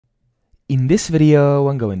In this video,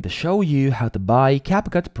 I'm going to show you how to buy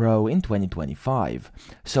CapCut Pro in 2025.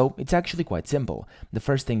 So it's actually quite simple. The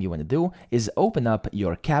first thing you want to do is open up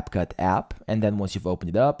your CapCut app, and then once you've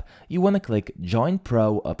opened it up, you want to click Join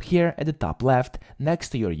Pro up here at the top left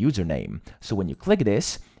next to your username. So when you click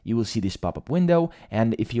this, you will see this pop-up window,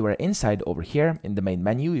 and if you are inside over here in the main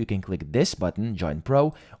menu, you can click this button, Join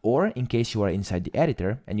Pro, or in case you are inside the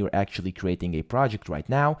editor and you're actually creating a project right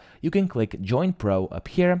now, you can click Join Pro up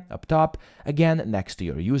here, up top, again next to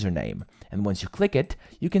your username. And once you click it,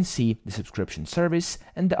 you can see the subscription service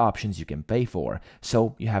and the options you can pay for.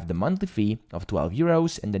 So you have the monthly fee of 12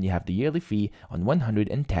 euros, and then you have the yearly fee on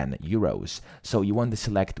 110 euros. So you want to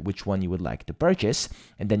select which one you would like to purchase,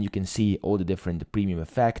 and then you can see all the different premium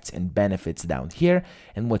effects and benefits down here.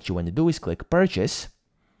 And what you want to do is click purchase,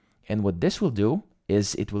 and what this will do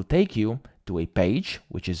is it will take you to a page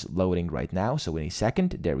which is loading right now. So in a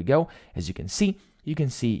second, there we go. As you can see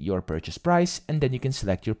your purchase price, and then you can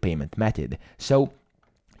select your payment method. So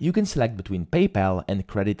you can select between PayPal and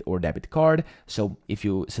credit or debit card. So if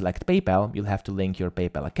you select PayPal, you'll have to link your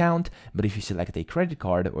PayPal account, but if you select a credit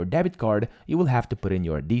card or debit card, you will have to put in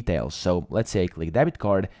your details. So let's say I click debit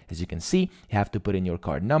card. As you can see, you have to put in your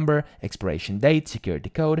card number, expiration date, security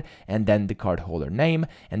code, and then the cardholder name,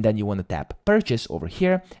 and then you want to tap purchase over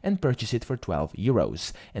here and purchase it for 12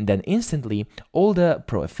 euros. And then instantly, all the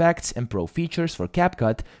pro effects and pro features for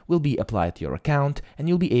CapCut will be applied to your account, and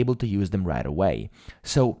you'll be able to use them right away.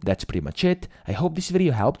 So that's pretty much it. I hope this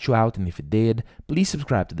video helped you out, and if it did, please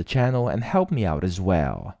subscribe to the channel and help me out as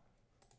well.